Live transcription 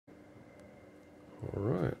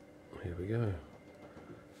Alright, here we go.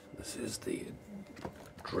 This is the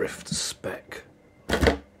Drift Spec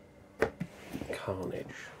Carnage.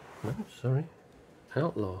 No, sorry.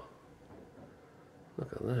 Outlaw.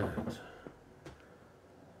 Look at that.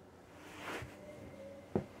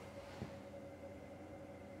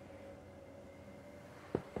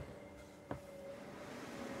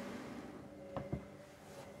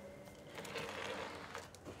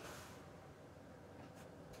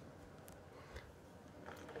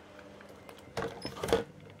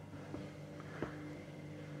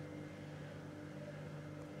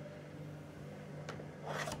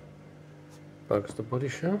 Bugsta body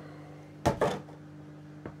shell.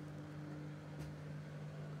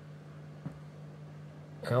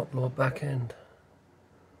 Outlaw back end.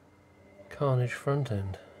 Carnage front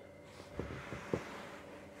end.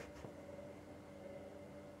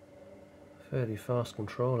 Fairly fast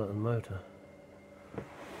controller and motor.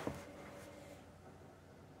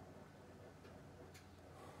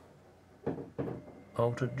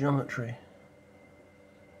 Altered geometry.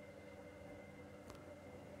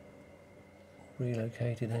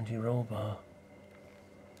 Relocated anti-roll bar.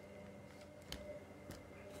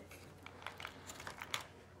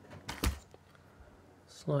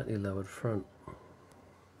 Slightly lowered front.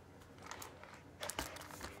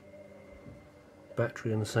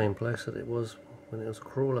 Battery in the same place that it was when it was a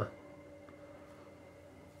crawler.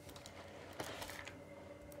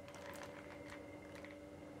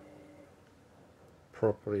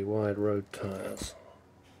 Properly wide road tyres.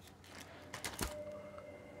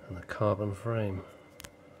 And a carbon frame.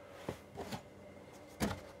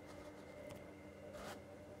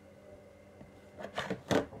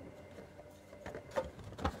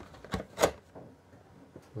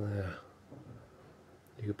 There.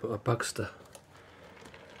 You could put a Bugsta.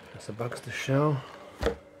 That's a Bugsta shell.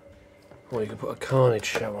 Or you could put a Carnage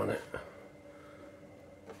shell on it.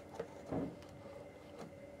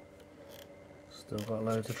 Still got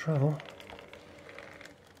loads of travel.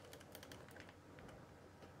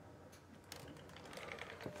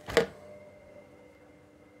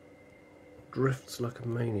 Drifts like a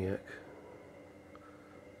maniac.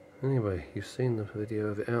 Anyway, you've seen the video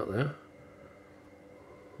of it out there.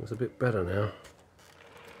 It's a bit better now.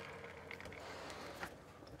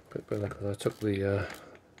 A bit better because I took the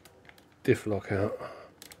diff lock out.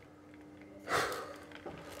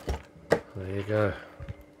 There you go.